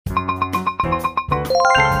Hello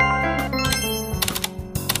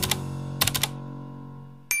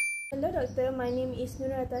doctor, my name is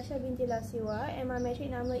Natasya Binti and my metric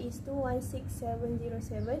number is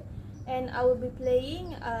 216707 and I will be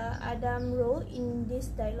playing Adam role in this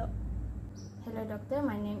dialogue. Hello doctor,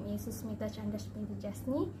 my name is Sushmitaj Binti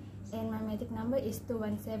Jasne and my metric number is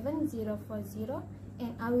 217040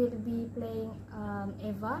 and I will be playing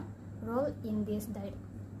Eva role in this dialogue.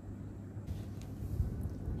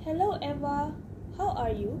 Hello Eva, how are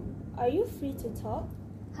you? Are you free to talk?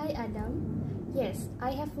 Hi Adam. Yes, I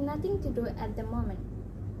have nothing to do at the moment.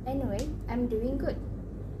 Anyway, I'm doing good.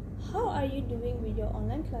 How are you doing with your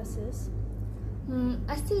online classes? I'm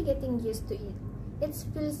still getting used to it. It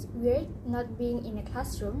feels weird not being in a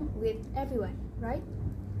classroom with everyone, right?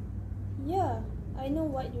 Yeah, I know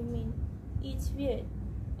what you mean. It's weird.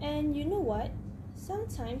 And you know what?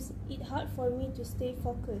 Sometimes it's hard for me to stay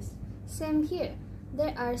focused. Same here.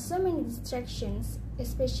 There are so many distractions,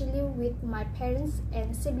 especially with my parents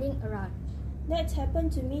and siblings around. That's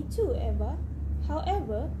happened to me too, Eva.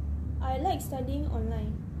 However, I like studying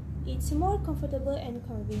online. It's more comfortable and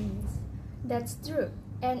convenient. That's true.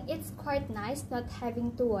 And it's quite nice not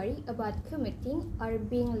having to worry about commuting or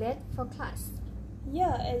being late for class.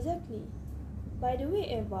 Yeah, exactly. By the way,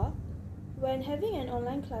 Eva, when having an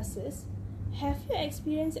online classes, have you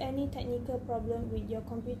experienced any technical problem with your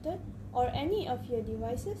computer or any of your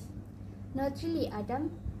devices? Not really,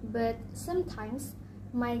 Adam, but sometimes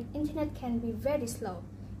my internet can be very slow,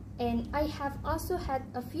 and I have also had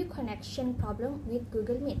a few connection problems with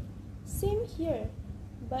Google Meet. Same here,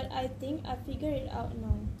 but I think I figured it out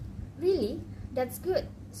now. Really? That's good.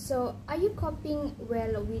 So, are you coping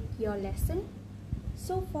well with your lesson?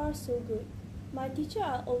 So far, so good. My teachers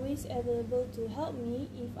are always available to help me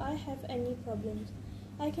if I have any problems.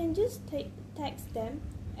 I can just text them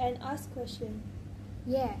and ask questions.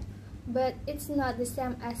 Yeah, but it's not the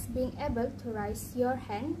same as being able to raise your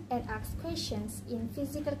hand and ask questions in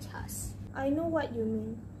physical class. I know what you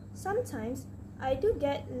mean. Sometimes I do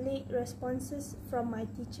get late responses from my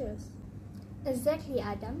teachers. Exactly,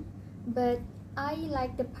 Adam. But I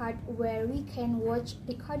like the part where we can watch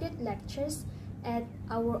recorded lectures at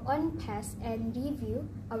our own pace and review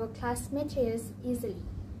our class materials easily.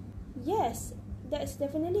 Yes, that's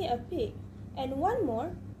definitely a pick. And one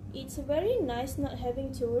more, it's very nice not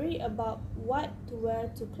having to worry about what to wear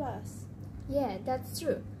to class. Yeah, that's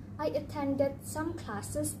true. I attended some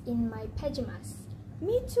classes in my pajamas.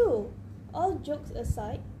 Me too. All jokes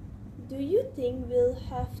aside, do you think we'll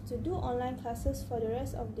have to do online classes for the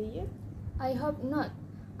rest of the year? I hope not.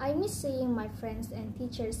 I miss seeing my friends and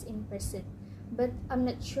teachers in person, but I'm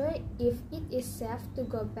not sure if it is safe to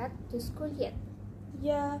go back to school yet.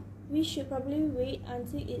 Yeah, we should probably wait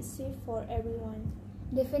until it's safe for everyone.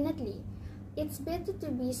 Definitely. It's better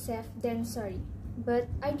to be safe than sorry, but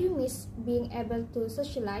I do miss being able to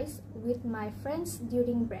socialize with my friends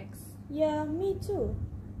during breaks. Yeah, me too.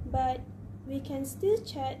 But we can still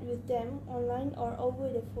chat with them online or over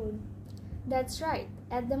the phone. That's right.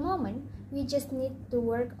 At the moment, we just need to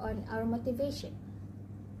work on our motivation.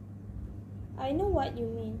 I know what you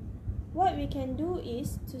mean. What we can do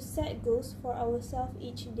is to set goals for ourselves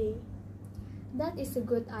each day. That is a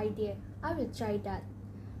good idea. I will try that.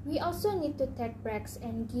 We also need to take breaks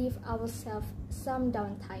and give ourselves some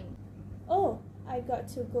downtime. Oh, I got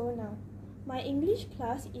to go now. My English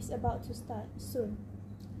class is about to start soon.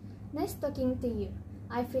 Nice talking to you.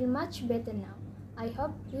 I feel much better now. I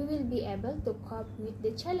hope you will be able to cope with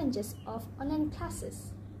the challenges of online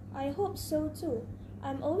classes. I hope so too.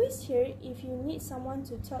 I'm always here if you need someone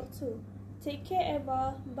to talk to. Take care,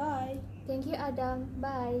 Eva. Bye. Thank you, Adam.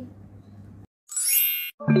 Bye.